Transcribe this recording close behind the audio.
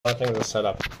I think the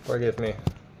setup. Forgive me.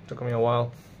 Took me a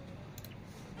while.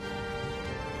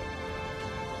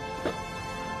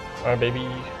 Alright, baby.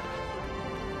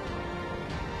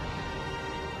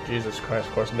 Jesus Christ,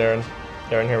 of course, Darren.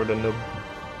 Darren here with the noob.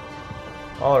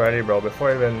 Already, bro.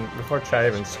 Before chat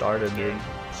even started, dude.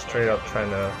 Straight up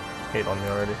trying to hate on me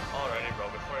already. Already, bro.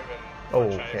 Before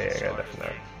okay, I got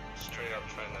that. Straight up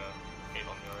trying to hate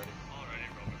on me already. Already,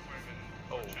 bro.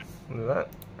 Before even. What is that?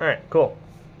 Alright, cool.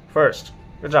 First.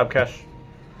 Good job, Kesh.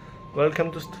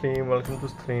 Welcome to stream, welcome to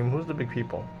stream. Who's the big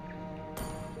people?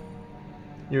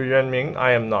 You Yuan Ming?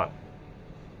 I am not.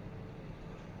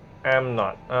 I don't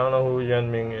know who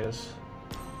Yuan Ming is.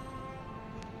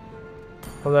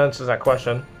 Who answers that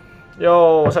question?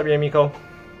 Yo, what's up, Yamiko?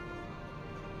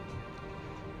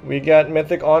 We get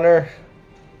Mythic Honor.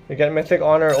 We get Mythic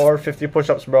Honor or 50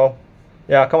 push-ups, bro.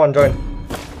 Yeah, come on, join.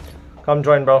 Come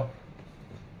join, bro.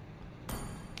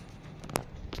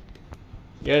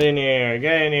 Get in here,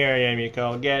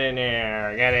 Yamiko. Get in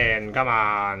here, get in, come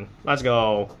on. Let's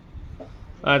go.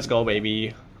 Let's go,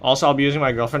 baby. Also, I'll be using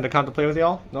my girlfriend account to play with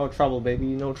y'all. No trouble, baby,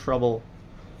 no trouble.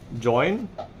 Join?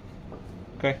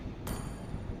 Okay.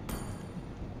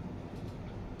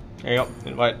 There you go,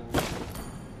 invite.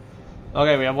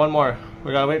 Okay, we have one more.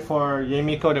 We gotta wait for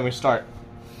Yamiko, then we start.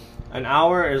 An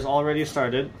hour is already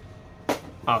started.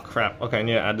 Oh, crap. Okay, I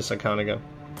need to add this account again.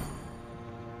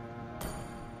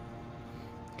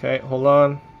 Okay, hold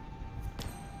on.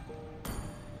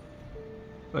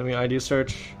 Let me ID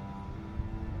search.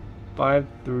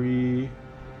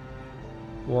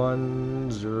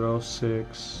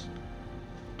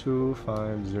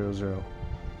 531062500.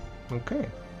 Okay.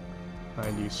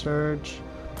 ID search.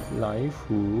 Live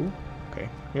who? Okay,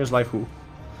 here's live who.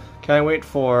 Can I wait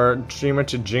for streamer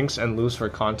to jinx and lose for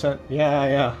content?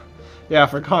 Yeah,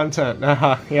 for content.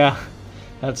 Yeah.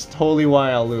 That's totally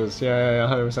why I'll lose. Yeah,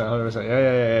 100%.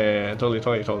 Yeah. Totally.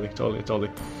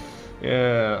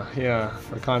 Yeah,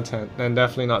 for content. And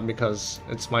definitely not because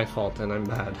it's my fault and I'm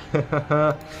bad.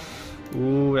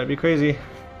 Ooh, that'd be crazy.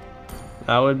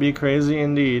 That would be crazy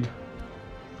indeed.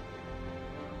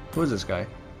 Who is this guy?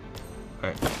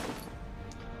 Alright.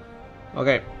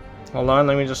 Okay, hold on,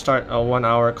 let me just start a 1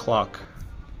 hour clock.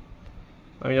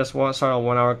 Let me just start a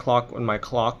 1 hour clock with my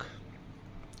clock.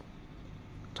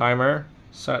 Timer.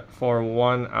 Set for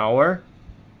 1 hour.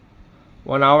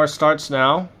 1 hour starts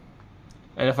now.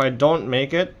 And if I don't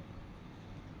make it,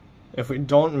 if I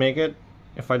don't make it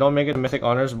to Mythic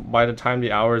Honors by the time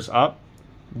the hour is up,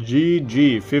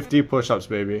 GG, 50 push-ups,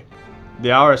 baby.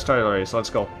 The hour has started already, so let's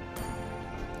go.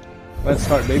 Let's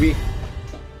start, baby.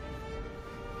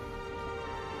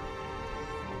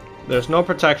 There's no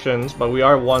protections, but we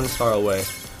are 1 star away.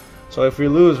 So if we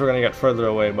lose, we're gonna get further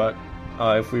away, but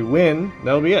if we win,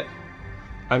 that'll be it.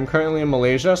 I'm currently in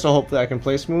Malaysia, so hopefully I can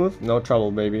play smooth. No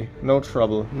trouble, baby. No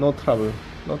trouble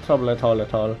at all.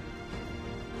 Okay,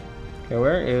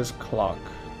 where is clock?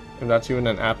 If that's even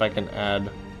an app I can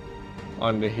add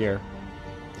onto here.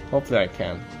 Hopefully I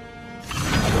can.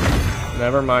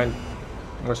 Never mind.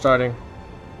 We're starting.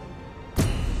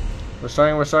 We're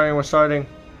starting.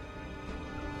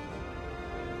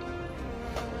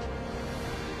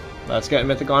 Let's get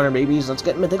Mythic Honor, babies. Let's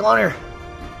get Mythic Honor.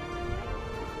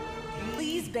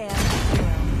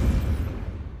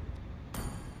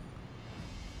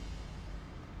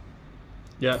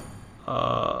 Yeah.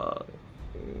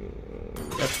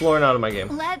 Get Florin out of my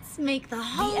game. Let's make the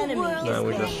whole world no,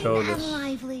 we just show this.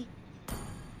 Lively.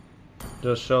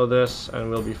 Just show this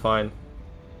and we'll be fine.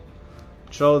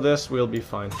 Show this, we'll be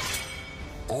fine.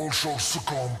 All shall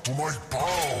succumb to my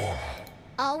power.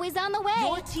 Always on the way.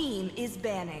 Your team is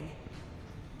banning.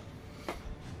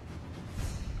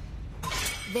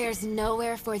 There's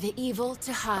nowhere for the evil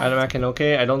to hide. Adam Akin,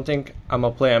 okay. I don't think I'm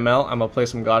gonna play ML. I'm gonna play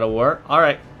some God of War.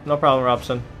 Alright, no problem,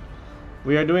 Robson.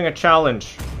 We are doing a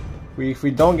challenge. If we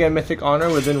don't get Mythic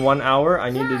Honor within 1 hour,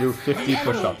 I need to do 50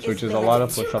 push-ups, which is a lot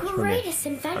of push-ups for me.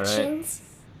 Alright.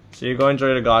 So you go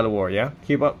enjoy the God of War, yeah?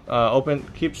 Keep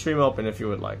keep stream open if you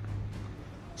would like.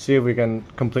 See if we can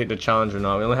complete the challenge or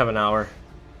not. We only have an hour.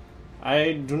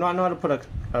 I do not know how to put a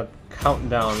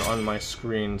countdown on my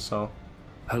screen, so...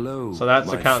 Hello, so that's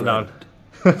the countdown.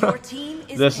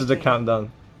 This is the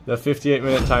countdown. The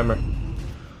 58-minute timer.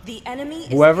 The enemy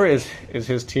Whoever is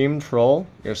his team troll,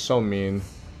 you're so mean.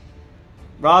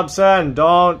 Robson,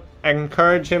 don't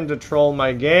encourage him to troll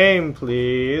my game,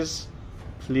 please.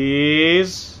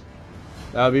 Please.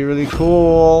 That would be really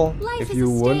cool if you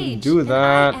wouldn't do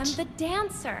that. I am the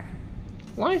dancer.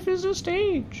 Life is a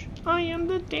stage. I am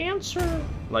the dancer.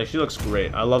 Like, she looks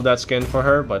great. I love that skin for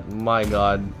her, but my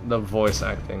god, the voice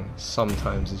acting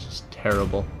sometimes is just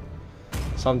terrible.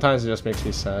 Sometimes it just makes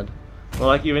me sad. Well,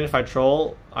 like, even if I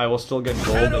troll, I will still get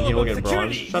gold and he will get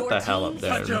bronze. Shut the hell up,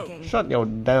 there. Shut your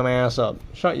damn ass up.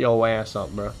 Shut your ass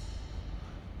up, bro.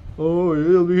 Oh,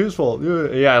 it'll be his fault.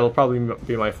 Yeah, it'll probably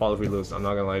be my fault if we lose. I'm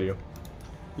not gonna lie to you.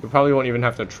 You probably won't even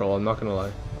have to troll. I'm not gonna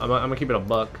lie. I'm gonna keep it a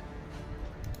buck.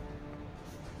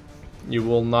 You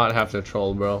will not have to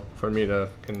troll, bro, for me to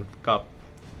cup.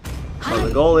 So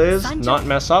the goal is not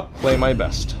mess up, play my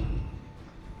best.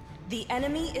 The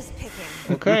enemy is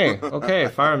picking. Okay, okay,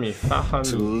 fire me. I'm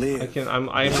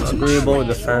agreeable with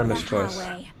the Faramis choice.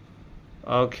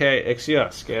 Okay,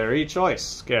 Ixia, scary choice.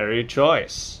 Scary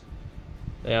choice.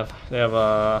 They have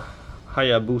a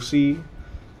Hayabusa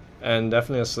and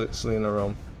definitely a Selena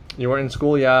Rome. You weren't in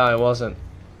school? Yeah, I wasn't.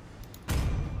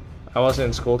 I wasn't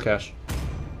in school, Cash.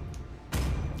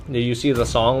 Did you see the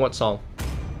song? What song?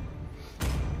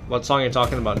 What song are you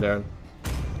talking about, Darren?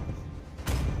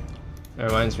 It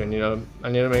reminds me, I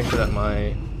need to make sure that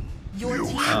my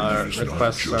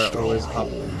requests are always up.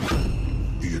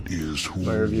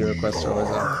 My review requests are always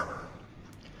up.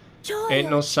 Ain't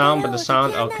no sound, but the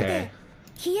sound, okay.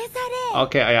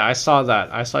 Okay, yeah, I saw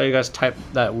that. I saw you guys type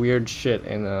that weird shit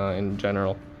in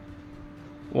general.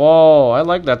 Whoa, I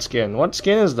like that skin. What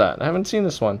skin is that? I haven't seen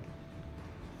this one.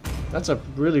 That's a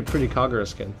really pretty Kagura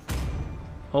skin.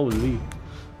 Holy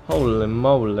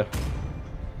moly.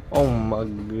 Oh my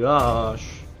gosh.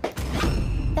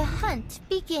 The hunt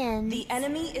begins. The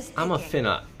enemy is picking. I'm a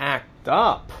finna act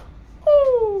up.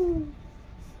 Woo.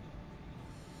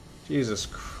 Jesus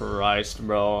Christ,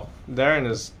 bro. Darren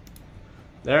is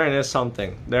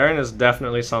something. Darren is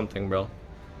definitely something, bro.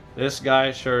 This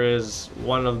guy sure is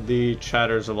one of the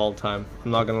chatters of all time.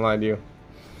 I'm not gonna lie to you.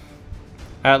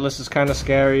 Atlas is kind of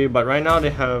scary, but right now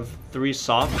they have 3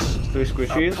 softs, 3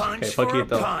 squishies. Okay,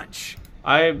 Paquito.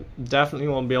 I definitely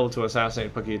won't be able to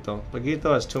assassinate Paquito.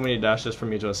 Paquito has too many dashes for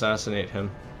me to assassinate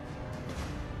him.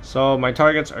 So my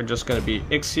targets are just gonna be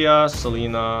Ixia,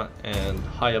 Selena, and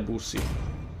Hayabusa.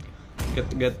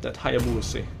 Get that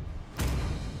Hayabusa.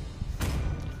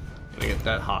 Gotta get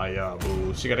that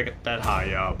Hayabusa. Gotta get that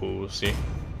Hayabusa.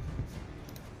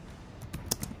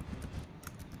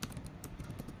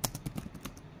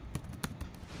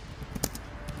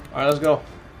 Alright, let's go.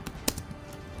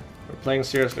 We're playing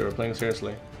seriously, we're playing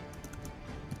seriously.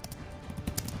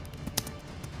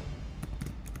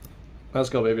 Let's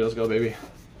go, baby, let's go, baby.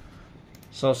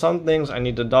 So some things I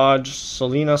need to dodge.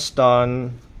 Selena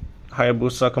stun,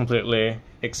 Hayabusa completely,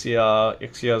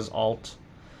 Ixia's ult,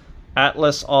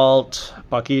 Atlas ult,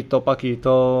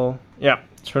 Paquito. Yeah,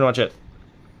 that's pretty much it.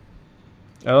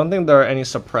 I don't think there are any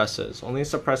suppresses. Only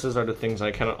suppresses are the things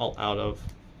I cannot ult out of.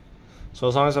 So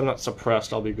as long as I'm not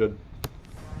suppressed, I'll be good.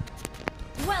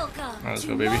 Welcome. Alright, let's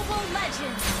go, baby. Dude,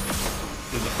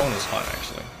 the phone is hot,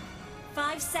 actually.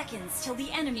 5 seconds till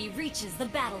the enemy reaches the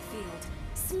battlefield.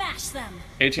 Smash them.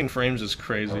 18 frames is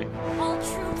crazy. All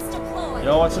troops deployed.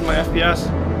 Yo, what's in my FPS?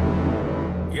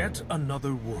 Yet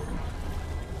another world.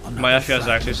 My FPS is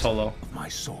actually so low. My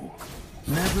soul.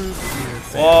 Never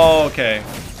fear. Whoa, okay.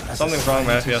 Something's wrong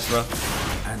with my FPS, bro.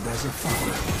 And as a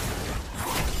father.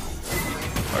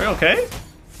 Are you okay?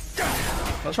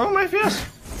 What's wrong with my FPS?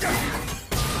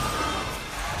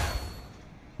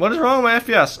 What is wrong with my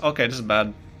FPS? Okay, this is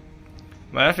bad.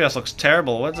 My FPS looks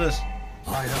terrible. What's this?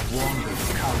 I have wandered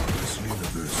countless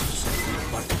universes,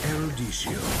 but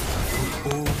erudition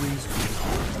will always be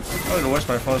home. Probably the worst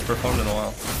my phone's performed in a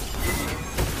while.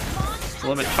 It's a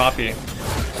little bit choppy.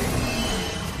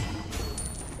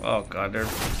 Oh god, they're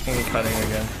ping cutting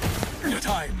again.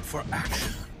 Time for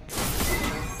action.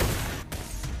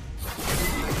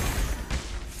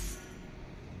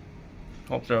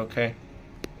 Hope they're okay.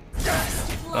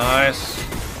 Nice.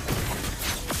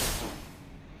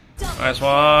 Nice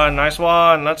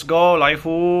one, let's go,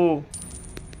 Laifu.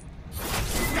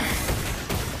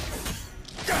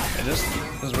 Hey, this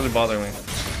is really bothering me.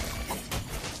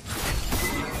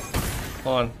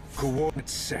 Hold on.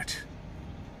 Coordinates set.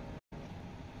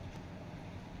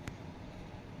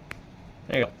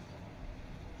 There you go.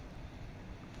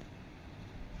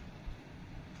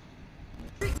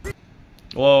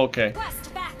 Whoa, okay.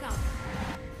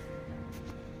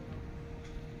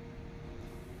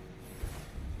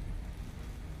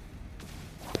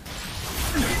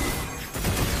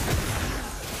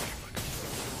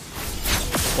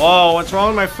 Whoa, what's wrong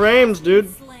with my frames, dude?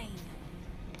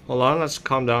 Hold on, let's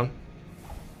calm down.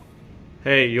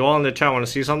 Hey, you all in the chat want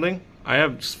to see something? I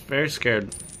am very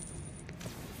scared.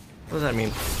 What does that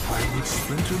mean? I would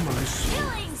splinter my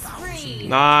soul.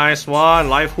 Nice one,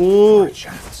 life who?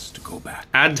 Chance to go back.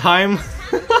 Add time.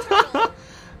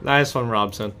 Nice one,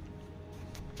 Robson.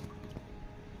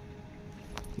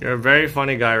 You're a very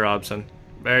funny guy, Robson.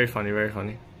 Very funny, very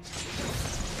funny.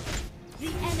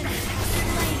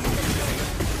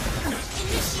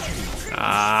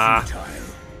 Ah.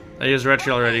 I used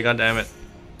retry already, god damn it.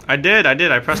 I did,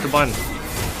 I pressed the button.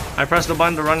 I pressed the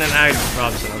button to run an ad,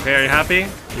 Robinson, okay? Are you happy? You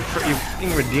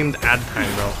fucking redeemed ad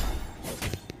time, bro.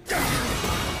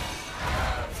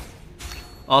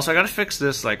 Also, I gotta fix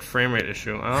this, like, frame rate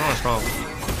issue. I don't know what's wrong.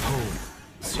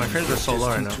 My frames are so low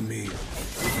right now.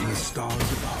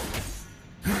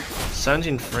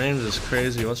 17 frames is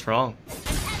crazy, what's wrong?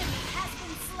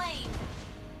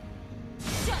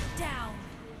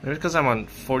 Maybe because I'm on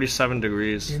 47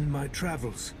 degrees. In my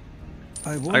travels,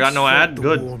 I got no ad?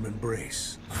 Good.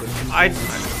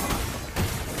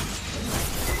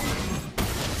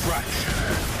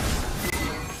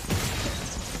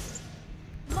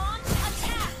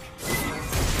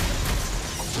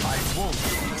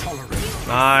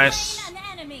 Nice.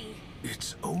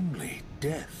 It's only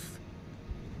death.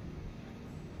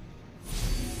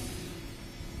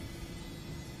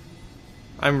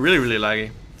 I'm really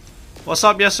laggy. What's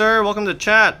up, yes sir? Welcome to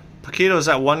chat. Paquito is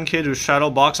that one kid who shadow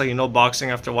boxed like you know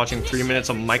boxing after watching 3 minutes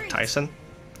of Mike Tyson.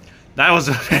 That was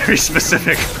a very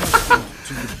specific.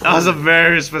 That was a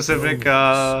very specific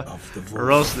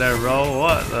roast there, bro.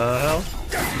 What the hell?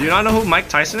 Do you not know who Mike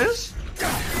Tyson is?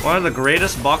 One of the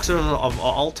greatest boxers of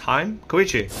all time?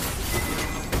 Koichi.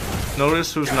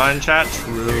 Notice who's not in chat?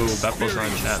 True. Beppo's not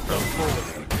in chat, bro.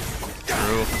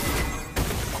 True.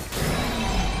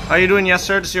 How you doing, yes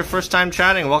sir? This is your first time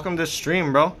chatting. Welcome to the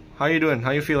stream, bro. How you doing?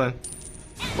 How you feeling?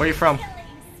 Where you from?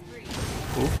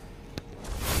 Ooh.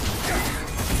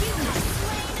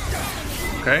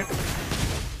 Okay.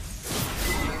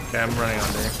 Okay, I'm running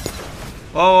on there.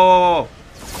 Whoa!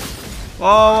 Whoa!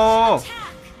 Whoa!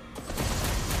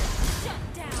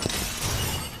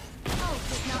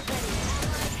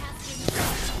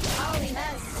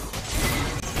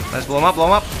 Nice, blow him up, blow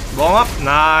him up, blow him up.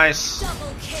 Nice.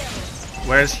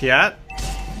 Where's he at?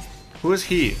 Who is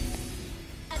he?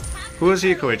 Who is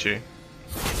he, Koichi?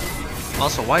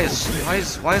 Also, why is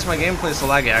my gameplay so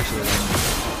laggy?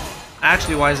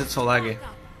 Actually, why is it so laggy?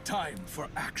 Time for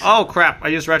action. Oh crap! I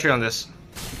used retry on this.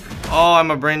 Oh,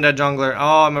 I'm a brain dead jungler.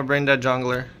 Oh, I'm a brain dead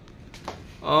jungler.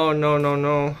 Oh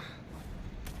no.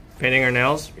 Painting her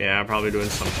nails? Yeah, probably doing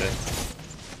some shit.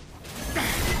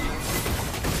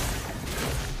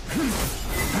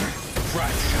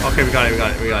 Okay, we got it. I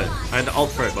had to ult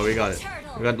for it, but we got it.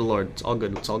 We got the Lord. It's all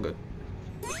good.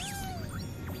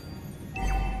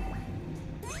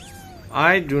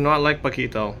 I do not like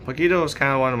Paquito. Paquito is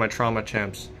kind of one of my trauma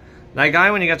champs. That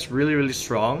guy, when he gets really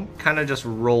strong, kind of just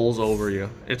rolls over you.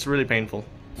 It's really painful.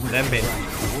 Damn painful.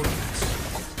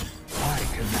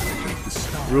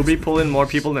 Ruby pulling more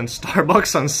people than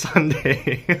Starbucks on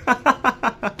Sunday.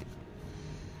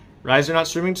 Rise, you're not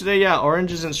streaming today? Yeah,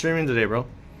 Orange isn't streaming today, bro.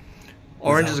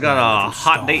 Orange has got a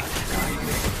hot date.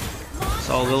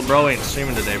 So little bro ain't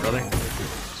streaming today, brother.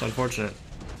 It's unfortunate.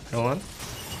 Hold on.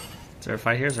 Is there a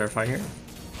fight here? Get his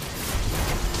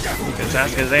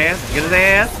ass, get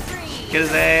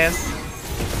his ass.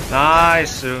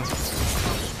 Nice, Sue.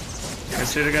 Let's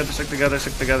stick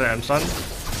together. I'm stunned.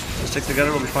 Let's stick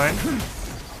together, we'll be fine.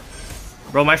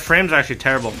 Bro, my frames are actually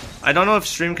terrible. I don't know if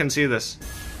stream can see this.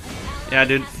 Yeah,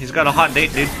 dude, he's got a hot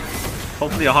date, dude.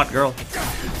 Hopefully a hot girl.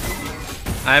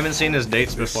 I haven't seen his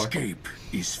dates before.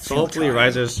 So hopefully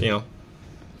Riser's, you know,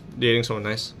 dating someone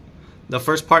nice. The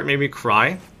first part made me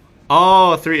cry.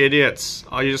 Oh, 3 Idiots.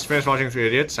 Oh, you just finished watching 3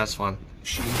 Idiots? That's fun.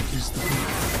 If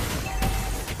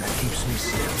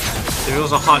it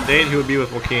was a hot date, he would be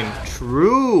with Joaquin.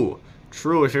 True.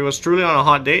 If it was truly on a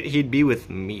hot date, he'd be with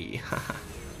me.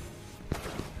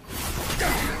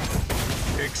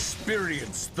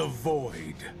 Experience the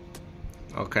void.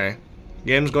 Okay.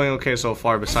 Game's going okay so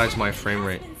far, besides my frame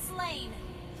rate.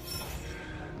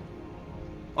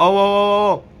 Oh,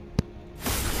 whoa.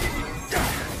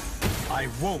 I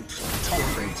won't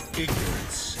tolerate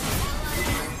ignorance.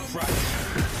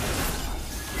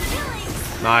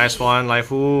 Nice one,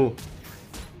 Laifu.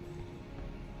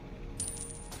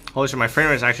 Holy shit, my frame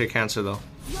rate is actually cancer though.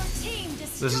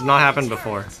 This has not happened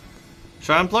before.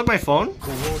 Should I unplug my phone?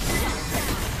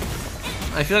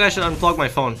 I feel like I should unplug my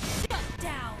phone.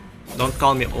 Don't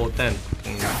call me qotd.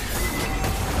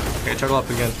 Okay, turtle up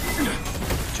again.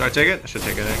 Should I take it? I should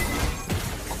take it, eh?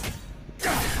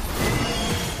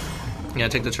 Yeah,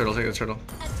 take the turtle, Try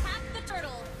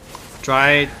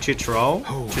Chitro?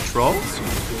 Chitro?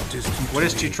 What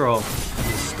is Chitro?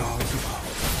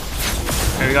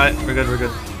 Okay, we got it.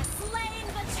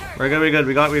 We're good.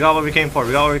 We got what we came for.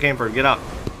 Get out.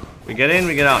 We get in,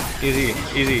 we get out.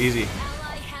 Easy.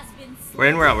 We're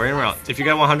in, we're out. If you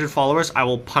get 100 followers, I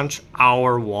will punch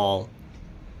our wall.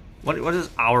 What is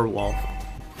our wall?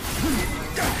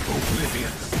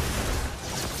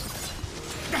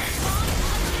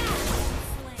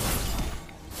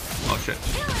 shit.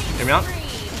 Get me out.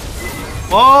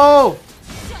 Whoa!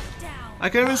 I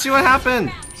couldn't even see what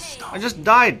happened. I just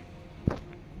died.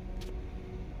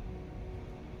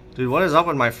 Dude, what is up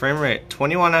with my frame rate?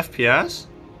 21 FPS?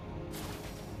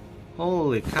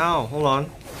 Holy cow, hold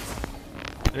on.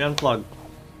 Let me unplug.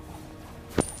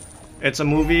 It's a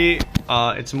movie,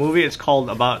 it's called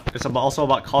also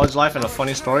about college life and a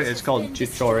funny story. It's called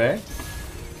Chichore.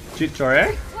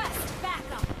 Chichore?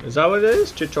 Is that what it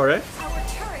is? Chichore?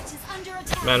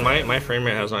 Man, my frame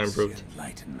rate has not improved.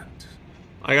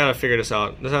 I gotta figure this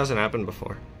out. This hasn't happened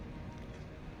before.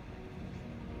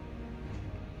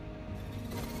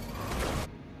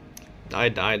 I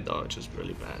died though, which is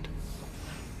really bad.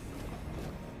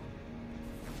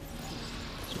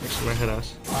 Just my head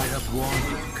ass. I have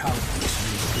wandered countless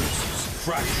universes.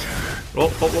 Fracture. Whoa,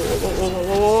 whoa, whoa, whoa, whoa,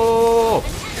 whoa,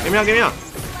 whoa. Get me out, get me out.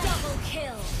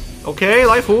 Okay,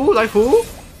 life who? Life who?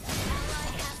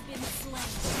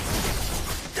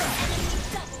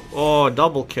 Oh,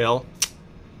 double kill.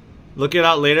 Look it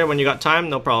out later when you got time.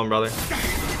 No problem, brother.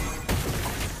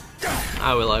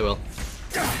 I will, I will.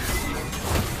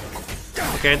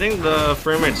 Okay, I think the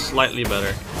frame rate's slightly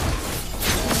better.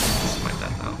 Like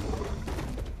that now.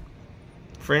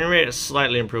 Frame rate is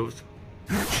slightly improved.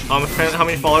 How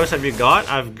many followers have you got?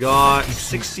 I've got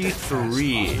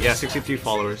 63. Yeah, 63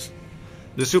 followers.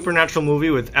 The supernatural movie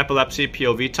with epilepsy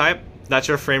POV type. That's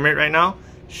your frame rate right now?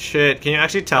 Shit, can you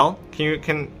actually tell?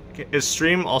 Is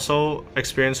stream also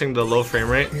experiencing the low frame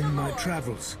rate? In my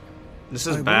travels, This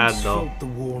is bad though.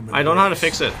 I don't know how to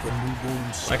fix it.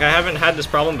 Like, I haven't had this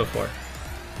problem before.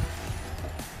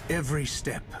 Every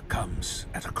step comes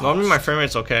at a cost. Normally my frame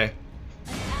rate's okay.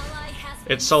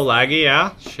 It's so laggy,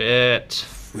 yeah? Shit.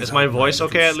 Is my voice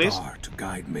okay at least? To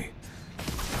guide me.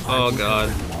 Oh god.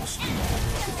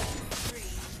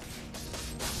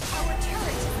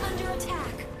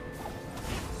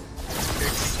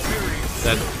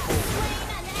 Dead.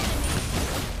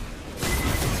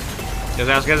 Get his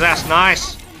ass, get his ass,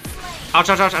 nice! Ouch,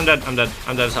 ouch, ouch, I'm dead, I'm dead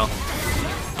as hell.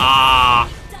 Ah!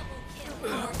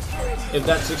 If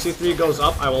that 63 goes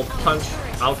up, I will punch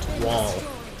out wall.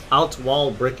 Out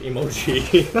wall brick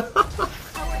emoji.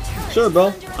 Sure,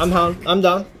 bro, I'm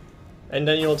down. And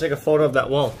then you'll take a photo of that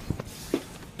wall.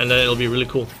 And then it'll be really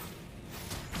cool.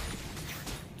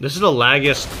 This is the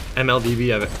laggiest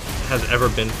MLBB has ever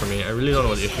been for me. I really don't know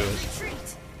what the issue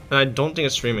is. And I don't think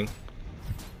it's streaming.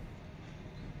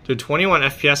 Dude, 21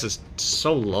 FPS is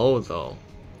so low though.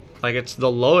 Like, it's the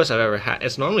lowest I've ever had.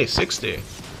 It's normally 60.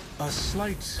 A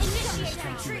slight.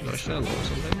 No, should I lower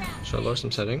something? Should I lower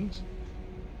some settings?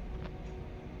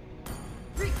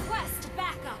 Request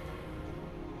backup.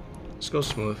 Let's go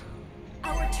smooth.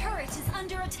 Our turret is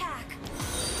under attack.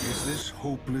 Is this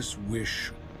hopeless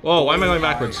wish? Whoa, why am I going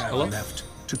backwards? I have Hello? left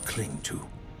to cling to.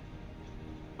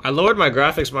 I lowered my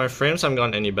graphics, but my frames haven't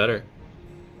gotten any better.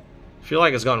 I feel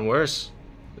like it's gotten worse.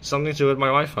 It's something to do with my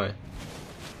Wi-Fi.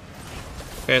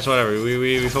 Okay, it's whatever.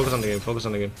 We focus on the game. Focus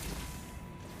on the game.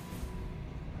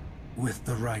 With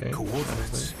the right Okay.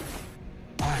 coordinates,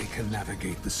 I can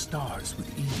navigate the stars with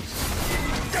ease.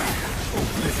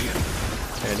 Oblivion.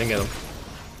 Okay, I didn't get him.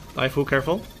 Laifu,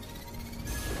 careful.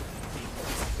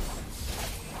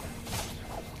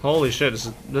 Holy shit,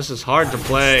 this is hard to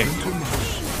play.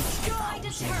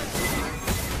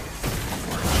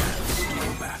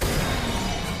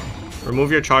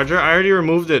 Remove your charger? I already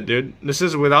removed it, dude. This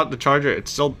is without the charger.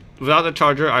 It's still without the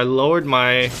charger. I lowered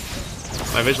my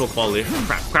visual quality.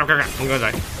 Crap, crap, crap, crap. I'm gonna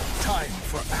die. Time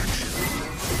for action.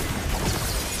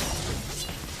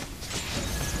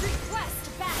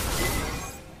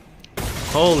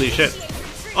 Holy shit.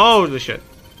 Holy shit.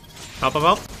 Help, help,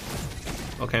 help.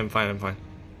 Okay, I'm fine, I'm fine.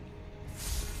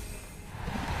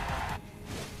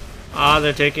 Ah,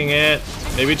 they're taking it.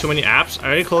 Maybe too many apps. I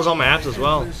already closed all my apps as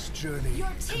well. This journey Your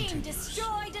team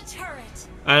destroyed a turret.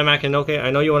 Animakinoke, I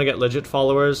know you want to get legit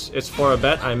followers. It's for a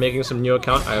bet. I'm making some new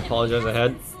account. I apologize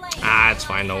ahead. Ah, it's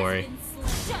fine, don't worry.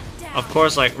 Of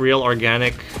course, like, real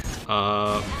organic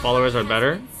followers are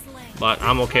better. But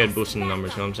I'm okay at boosting the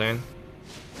numbers, you know what I'm saying?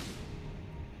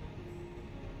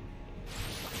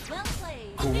 Well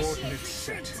played. coordinates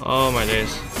set. Oh my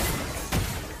days.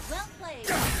 Well played.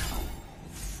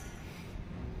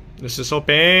 This is so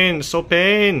pain, so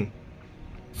pain.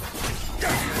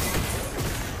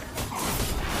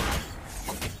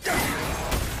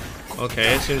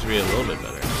 Okay, it seems to be a little bit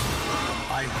better.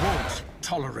 I won't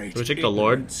tolerate. Do we take the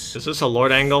Lord? ignorance. Is this a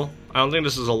Lord angle? I don't think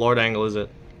this is a Lord angle, is it?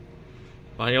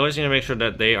 But you always need to make sure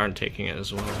that they aren't taking it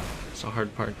as well. It's a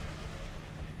hard part.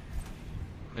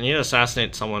 I need to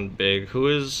assassinate someone big.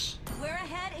 We're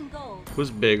ahead in gold. Who's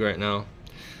big right now?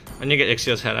 I need to get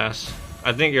Ixia's head ass.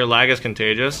 I think your lag is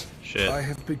contagious. Shit. I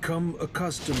have become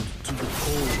accustomed to the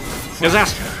cold. Get his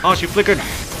ass! Oh, she flickered.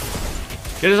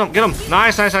 Get him! Get him!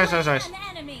 Nice, nice, nice, nice, nice. An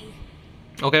enemy.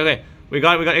 Okay, okay. We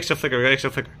got extra flicker. We got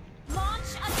extra flicker.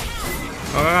 Launch attack.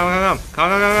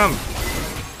 Come.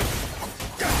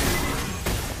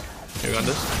 Here, we got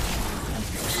this.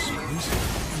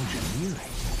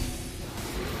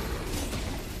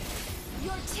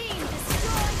 Your team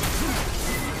destroyed the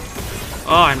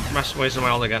turret. Oh, I'm wasting my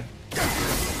ult again.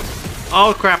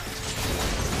 Oh crap!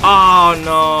 Oh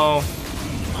no!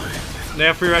 They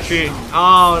have free retreat.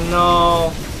 Oh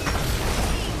no!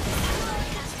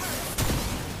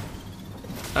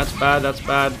 That's bad. That's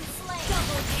bad.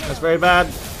 That's very bad.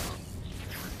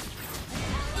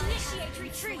 Initiate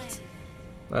retreat.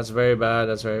 That's very bad.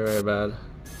 That's very, very bad.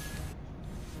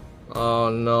 Oh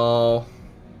no.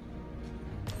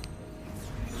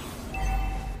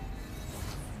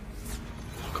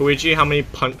 Koichi, how many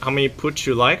putsch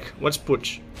you like? What's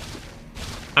putsch?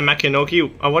 I'm Makinoki.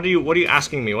 What are you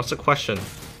asking me? What's the question?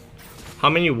 How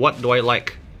many what do I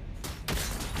like?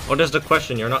 What is the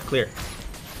question? You're not clear.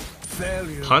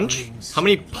 Failure Punch? brings How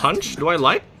many punch do I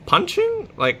like?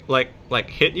 Punching? Like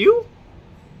hit you?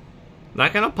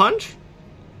 That kind of punch?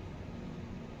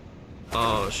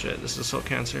 Oh shit, this is so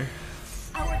cancer.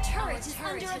 Our turret is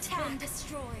under attack.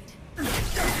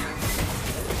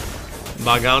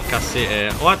 Bagal kasi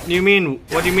eh. What do you mean?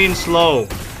 What do you mean slow?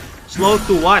 Slow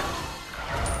to what?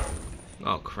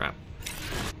 Oh crap.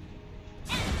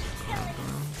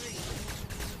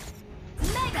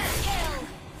 Mega kill.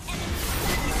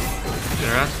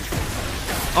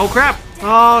 Oh crap!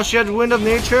 Oh, she had wind of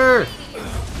nature!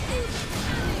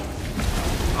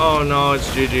 Oh no, it's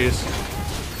GG's.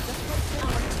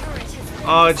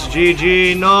 Oh, it's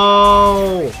GG,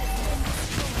 no!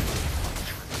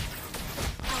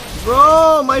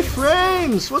 Bro, my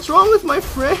frames! What's wrong with my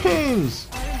frames?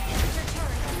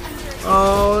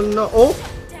 Oh no, oh!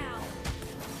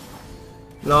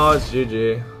 No, it's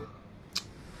GG.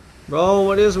 Bro,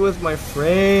 what is with my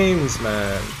frames,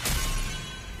 man?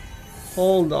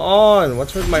 Hold on,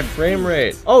 what's with my frame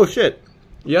rate? Oh shit!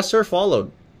 Yes sir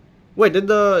followed. Wait, did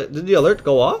the alert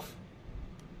go off?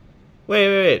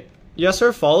 Wait. Yes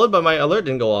sir followed, but my alert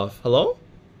didn't go off. Hello?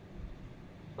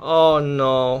 Oh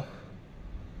no.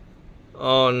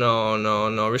 Oh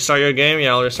no. Restart your game?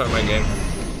 Yeah, I'll restart my game.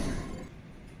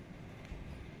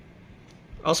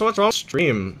 Also, what's wrong with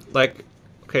stream? Like,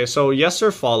 okay, so yes sir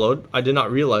followed. I did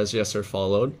not realize yes sir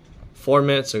followed 4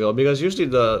 minutes ago because usually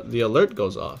the alert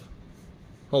goes off.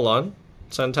 Hold on.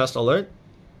 Send test alert.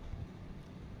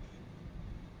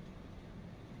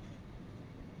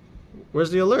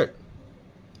 Where's the alert?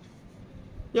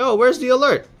 Yo, where's the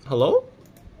alert? Hello?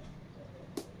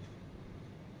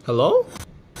 Hello?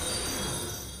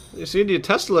 You see, the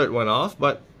test alert went off,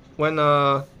 but when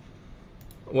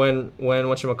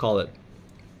whatchamacallit?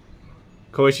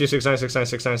 Koichi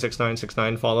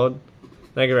 6969696969 followed.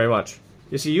 Thank you very much.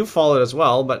 You see, you followed as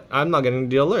well, but I'm not getting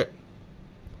the alert.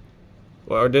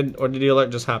 Or did the alert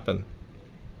just happen?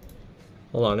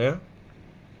 Hold on, yeah.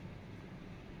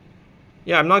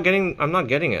 Yeah, I'm not getting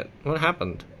it. What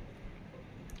happened?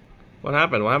 What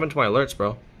happened? What happened to my alerts,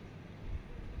 bro?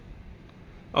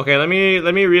 Okay, let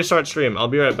me restart stream. I'll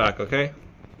be right back, okay?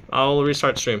 I'll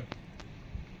restart stream.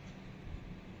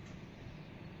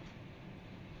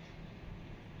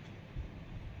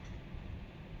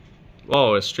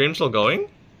 Whoa, is stream still going?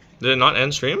 Did it not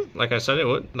end stream? Like I said it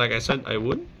would? Like I said I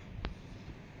would?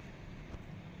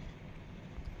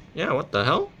 Yeah, what the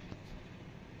hell?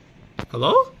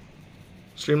 Hello?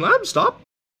 Streamlabs, stop?